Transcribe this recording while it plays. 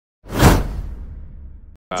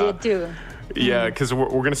Did too. Yeah, because we're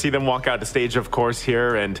going to see them walk out to stage, of course,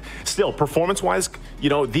 here. And still, performance-wise, you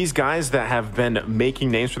know, these guys that have been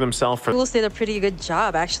making names for themselves. Schools did a pretty good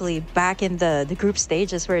job, actually, back in the group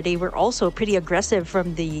stages where they were also pretty aggressive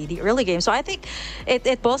from the early game. So I think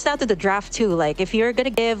it boils down to the draft, too. Like, if you're going to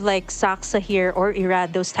give, like, Saksa here or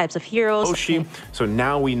Irad those types of heroes. Oshi. So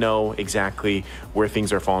now we know exactly where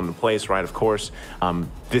things are falling into place, right? Of course,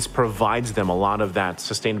 this provides them a lot of that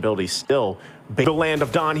sustainability still. The land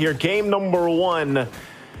of Dawn here, game number 1.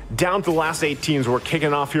 Down to the last 8 teams. We're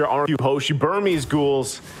kicking off here. RQ Hoshi, Burmese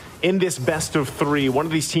Ghouls in this best of 3. One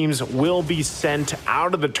of these teams will be sent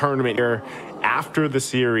out of the tournament here after the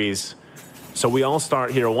series. So we all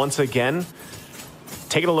start here once again.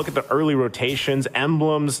 Taking a look at the early rotations,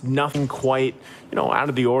 emblems, nothing quite, you know, out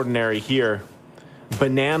of the ordinary here.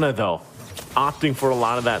 Banana, though, opting for a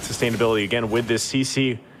lot of that sustainability again with this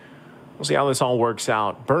CC. We'll see how this all works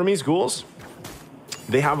out. Burmese Ghouls,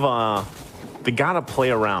 they have they gotta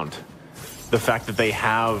play around the fact that they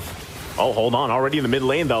have, oh, hold on, already in the mid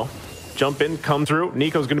lane though. Jump in, come through.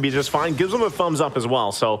 Nico's gonna be just fine. Gives them a thumbs up as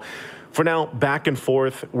well. So for now, back and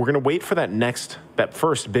forth. We're gonna wait for that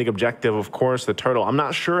first big objective, of course, the turtle. I'm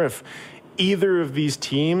not sure if either of these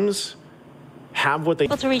teams have what they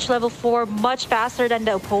able to reach level 4 much faster than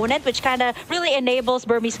the opponent, which kind of really enables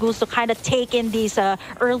Burmese Ghouls to kind of take in these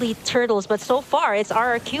early turtles. But so far, it's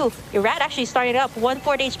RRQ. Irad actually starting up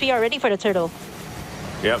 140 HP already for the turtle.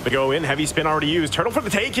 Yep, they go in. Heavy spin already used. Turtle for the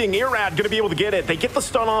taking. Irad going to be able to get it. They get the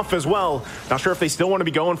stun off as well. Not sure if they still want to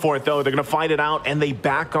be going for it, though. They're going to fight it out, and they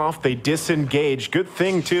back off. They disengage. Good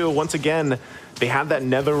thing, too. Once again, they have that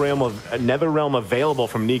Nether Realm available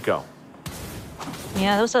from Nico.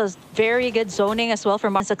 Yeah, those are very good zoning as well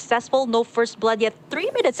from unsuccessful. No first blood yet. 3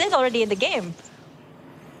 minutes in already in the game.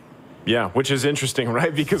 Yeah, which is interesting,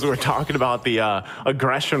 right? Because we're talking about the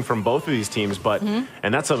aggression from both of these teams, but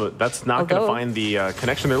and that's not going to find the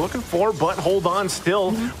connection they're looking for. But hold on,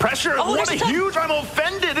 still pressure. Oh, what a huge! I'm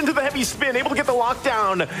offended into the heavy spin, able to get the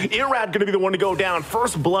lockdown. Irad going to be the one to go down.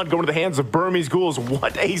 First blood going to the hands of Burmese Ghouls.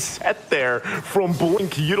 What a set there from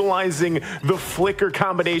Blink, utilizing the flicker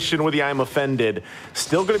combination with the I'm offended.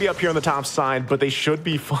 Still going to be up here on the top side, but they should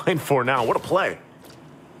be fine for now. What a play!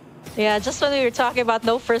 Yeah, just when we were talking about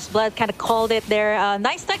no first blood, kind of called it there.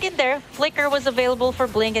 Nice tuck in there. Flicker was available for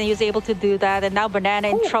Blink, and he was able to do that. And now Banana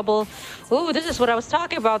in trouble. Ooh, this is what I was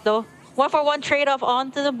talking about, though. 1-for-1 trade-off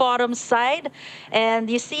onto the bottom side. And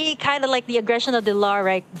you see kind of like the aggression of Dlar,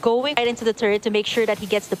 right? Going right into the turret to make sure that he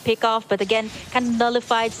gets the pick off. But again, kind of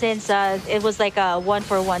nullified since it was like a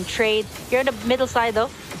 1-for-1 trade. Here on the middle side, though,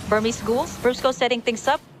 Burmese Ghouls. Briscoe setting things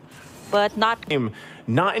up, but not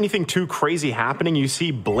anything too crazy happening. You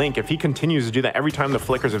see Blink, if he continues to do that every time the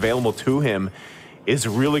flicker's available to him, is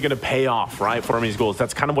really going to pay off, right, for Burmese Ghouls.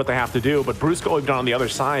 That's kind of what they have to do. But Brusco on the other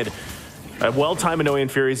side, a well-timed Annoying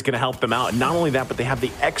Fury is going to help them out. And not only that, but they have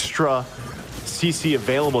the extra CC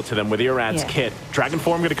available to them with Irad's kit. Dragon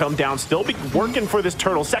Form going to come down, still be working for this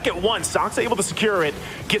turtle. Second one, Sox able to secure it.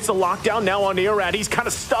 Gets a lockdown now on Irad. He's kind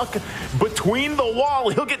of stuck between the wall.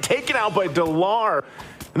 He'll get taken out by Dlar.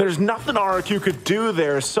 And there's nothing RRQ could do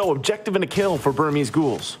there. So objective and a kill for Burmese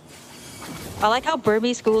Ghouls. I like how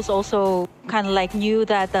Burmese Ghouls also kind of like knew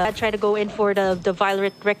that tried to go in for the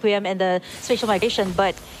Violet Requiem and the Spatial Migration,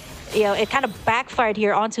 but you know, it kind of backfired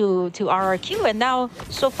here onto RRQ. And now,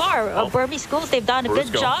 so far, Burmese Ghouls, they've done a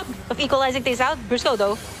good job of equalizing things out. Briscoe,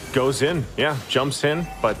 though, goes in, jumps in,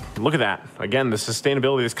 but look at that. Again, the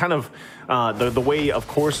sustainability is kind of the way, of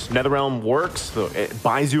course, NetherRealm works. It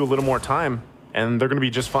buys you a little more time, and they're going to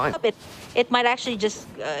be just fine. It might actually just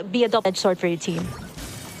be a double-edged sword for your team.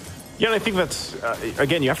 Yeah, and I think that's,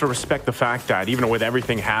 again, you have to respect the fact that even with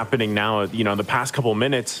everything happening now, you know, the past couple of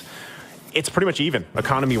minutes, it's pretty much even,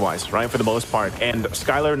 economy-wise, right, for the most part. And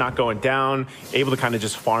Skylar not going down, able to kind of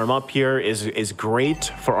just farm up here is great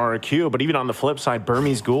for RRQ. But even on the flip side,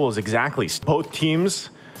 Burmese Ghouls, exactly. Both teams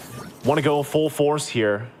want to go full force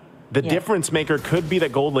here. The difference maker could be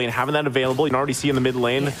that gold lane, having that available. You can already see in the mid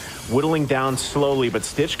lane, whittling down slowly, but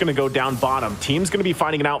Stitch going to go down bottom. Team's going to be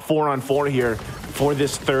fighting it out 4-on-4 here for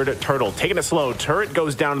this third turtle. Taking it slow. Turret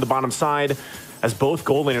goes down to the bottom side as both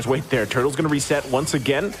gold laners wait there. Turtle's going to reset once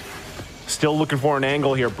again. Still looking for an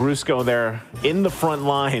angle here. Brusco there in the front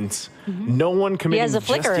lines. No one committing just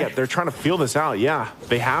yet. They're trying to feel this out. Yeah,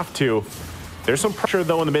 they have to. There's some pressure,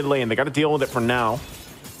 though, in the mid lane. They got to deal with it for now.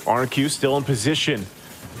 RQ still in position.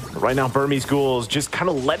 Right now, Burmese Ghouls just kind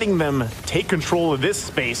of letting them take control of this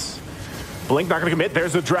space. Blink not gonna commit.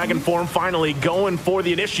 There's a dragon form finally going for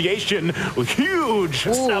the initiation. Huge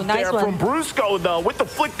stuff nice there one from Brusco though with the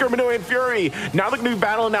flicker, Manoy and Fury. Now they're gonna be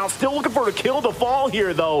battling out. Still looking for a kill to fall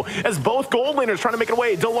here though, as both gold laners trying to make it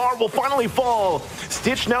away. Dlar will finally fall.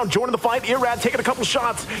 Stitch now joining the fight. Irad taking a couple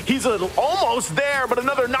shots. He's almost there, but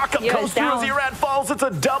another knockup comes through as Irad falls. It's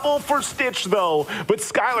a double for Stitch though, but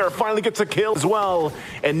Skylar finally gets a kill as well.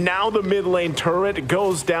 And now the mid lane turret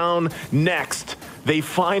goes down next. They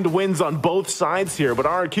find wins on both sides here, but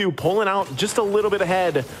RQ pulling out just a little bit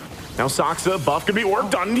ahead. Now Soxa, buff can be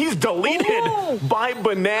worked on, and he's deleted by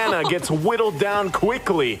Banana, gets whittled down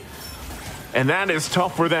quickly. And that is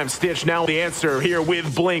tough for them. Stitch now the answer here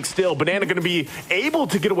with Blink still. Banana gonna be able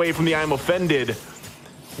to get away from the I'm offended.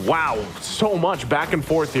 Wow, so much back and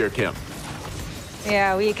forth here, Kim.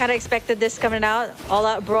 Yeah, we kind of expected this coming out. All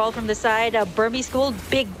out brawl from the side. Burmese School,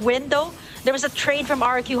 big window. There was a trade from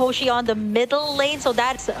RQ Hoshi on the middle lane, so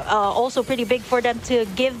that's also pretty big for them to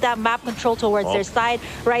give that map control towards their side.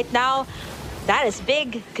 Right now, that is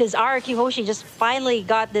big because RQ Hoshi just finally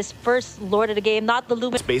got this first Lord of the game, not the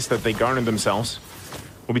Lumen. Space that they garnered themselves.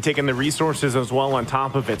 Will be taking the resources as well on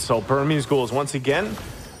top of it. So Burmese Ghouls once again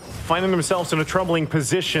finding themselves in a troubling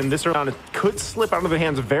position. This round it could slip out of their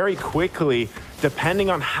hands very quickly, depending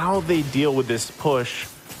on how they deal with this push.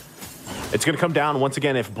 It's going to come down once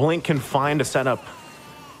again if Blink can find a setup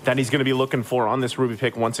that he's going to be looking for on this Ruby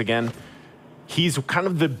pick once again. He's kind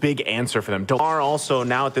of the big answer for them. Dlar also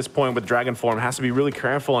now at this point with Dragon Form has to be really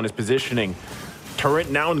careful on his positioning. Turret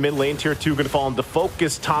now in the mid lane, tier 2 going to fall into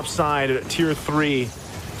focus top side, tier 3.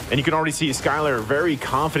 And you can already see Skylar very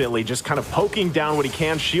confidently just kind of poking down what he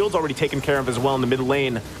can. Shield's already taken care of as well in the mid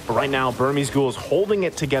lane. But right now, Burmese Ghouls holding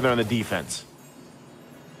it together on the defense.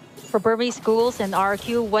 For Burmese Ghouls and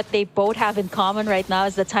RQ, what they both have in common right now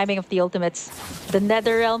is the timing of the ultimates. The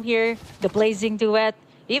Netherrealm here, the Blazing Duet.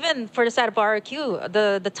 Even for the side of RQ,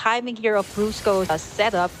 the timing here of Brusco's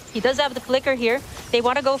setup. He does have the flicker here. They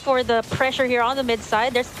want to go for the pressure here on the mid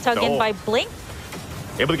side. There's the tug in by Blink.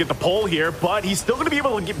 Able to get the pull here, but he's still going to be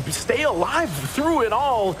able to stay alive through it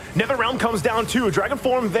all. Netherrealm comes down too. Dragon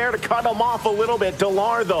Form there to cut him off a little bit.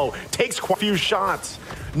 Dlar, though, takes quite a few shots.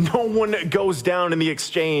 No one goes down in the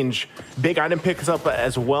exchange. Big item picks up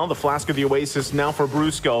as well. The Flask of the Oasis now for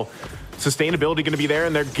Brusco. Sustainability going to be there,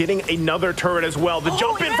 and they're getting another turret as well. The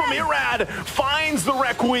jump in from Irad finds the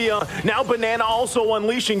Requiem. Now Banana also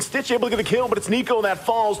unleashing. Stitch able to get the kill, but it's Nico that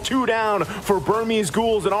falls. 2 down for Burmese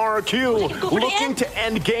Ghouls and RQ. Looking to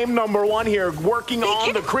end game number 1 here, working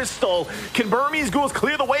on the crystal. Can Burmese Ghouls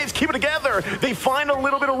clear the waves, keep it together? They find a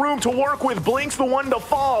little bit of room to work with. Blink's the one to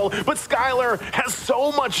fall, but Skylar has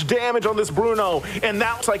so much damage on this Bruno, and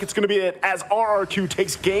that looks like it's going to be it as RRQ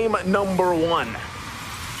takes game number 1.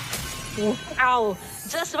 Wow,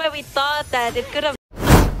 just when we thought that it could have